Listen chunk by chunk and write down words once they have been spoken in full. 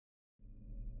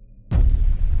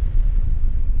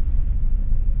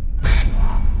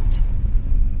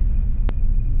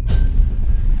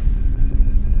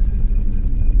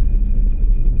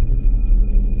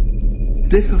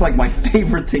this is like my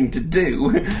favourite thing to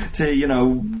do, to, you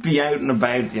know, be out and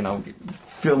about, you know,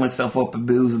 fill myself up with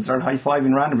booze and start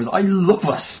high-fiving randomers. I love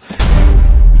it.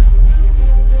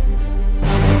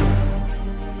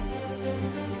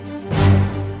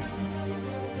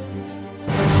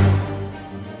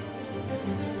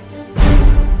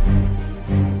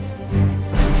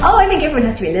 Oh, I think everyone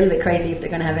has to be a little bit crazy if they're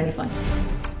going to have any fun.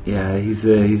 Yeah, he's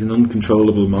an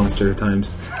uncontrollable monster at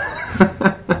times.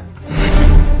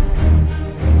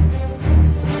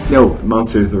 No,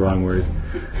 monster is the wrong word.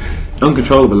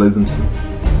 Uncontrollable isn't.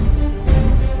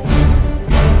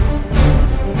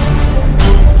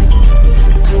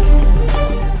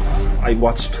 I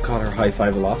watched Cotter high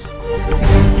five a lot.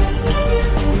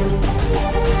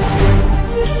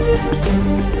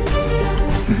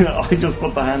 I just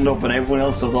put the hand up and everyone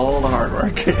else does all the hard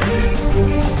work.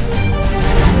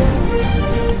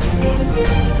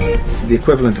 The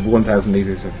equivalent of 1,000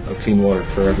 litres of clean water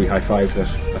for every high five that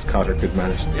Cotter could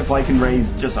manage. If I can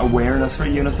raise just awareness for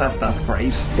UNICEF, that's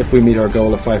great. If we meet our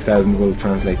goal of 5,000, we'll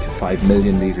translate to 5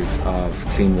 million litres of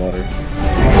clean water.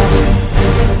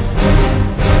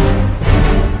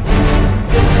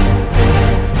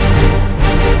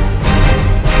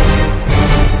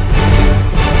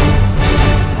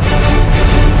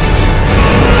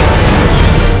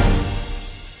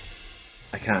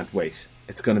 I can't wait.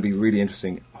 It's going to be really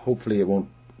interesting. Hopefully it won't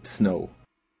snow.